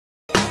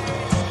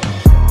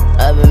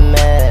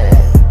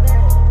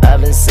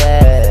a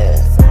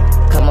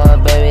sad. Come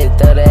on, baby,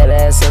 throw that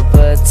ass up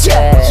a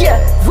tag. Yeah,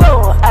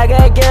 whoa, I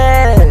got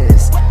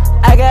gas,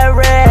 I got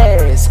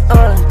rats.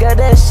 Got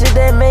that shit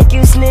that make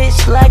you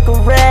snitch like a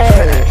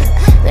rat.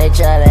 They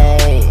try to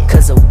hate,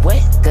 Cause of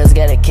what? cause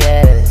got a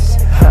cash.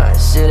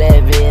 Shoot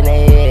that bitch in the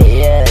head,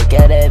 yeah,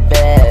 got that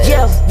bad.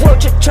 Yeah,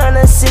 what you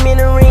tryna see me in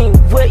the ring?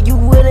 What you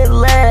wouldn't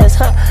last,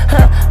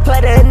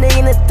 Play that nigga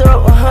in the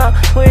throat,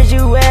 where'd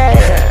you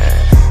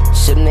at?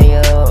 Shoot a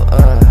nigga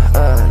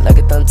up, like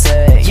a thumb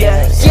tag.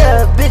 Yeah,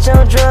 bitch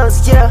on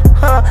drugs,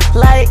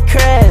 like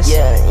crash.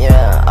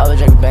 Yeah, I was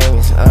drinking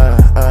bangs,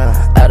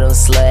 out of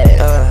slack.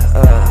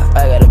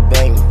 I got a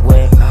bang,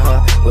 wet,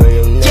 where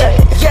you neck.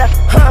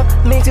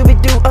 Me to be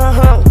do,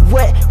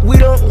 what we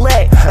don't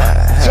lack.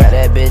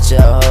 That bitch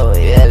a hoe,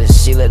 yeah,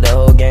 she let the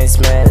whole game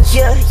smash.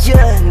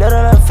 Nut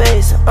on her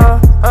face,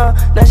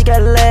 now she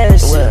got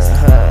lashes.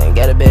 Well,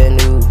 got a bad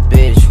new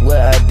bitch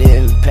where I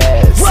didn't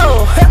pass.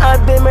 Whoa, I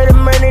been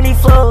murder these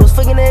flows,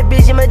 fucking that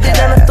bitch in my dick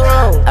down the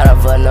throat. I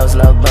don't fuck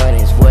no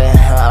bunnies, boy,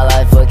 all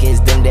I fuck is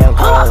them damn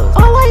clothes.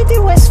 All I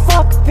do is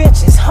fuck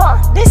bitches,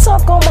 they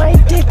suck on my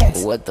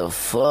dickens. What the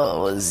fuck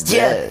was that?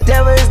 Yeah,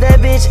 that was that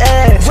bitch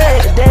ass.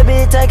 Wait, that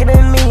bitch talking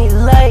to me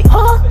like,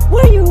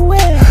 where you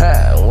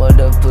at? What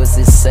the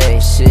pussy say?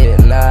 Shit,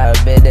 nah, I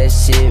bet that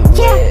shit wet.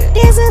 Yeah,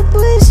 there's a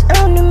bush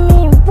under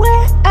me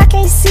where I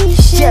can't see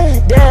shit. Yeah,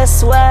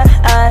 that's why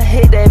I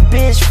hit that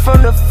bitch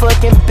from the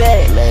fucking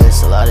back. Man,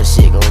 there's a lot of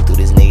shit going through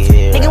this nigga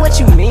here. Nigga, what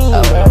you mean,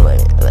 I bro? don't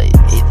know, like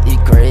he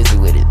crazy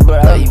with it,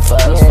 Bro, like, you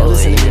 5'4",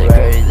 listen to me, he bro.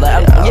 crazy.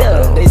 Like, I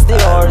don't know. they still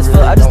hard as fuck.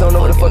 I just don't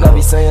know what the fuck I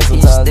be saying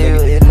He sometimes. still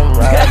nigga. hitting them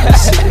right and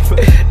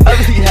shit. I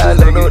be high, I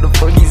don't know what the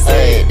fuck he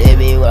Hey, saying. they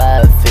be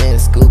wild fin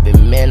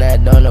scooping, man, I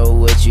don't know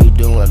what you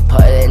doing. Put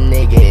that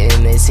nigga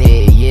in his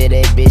head, yeah,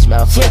 that bitch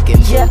my fucking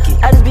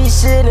dookie. I just be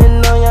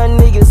shitting on y'all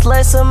niggas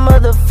like some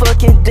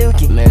motherfucking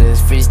dookie. Man,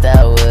 this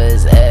freestyle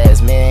was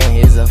ass, man,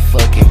 here's a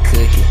fucking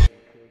cookie.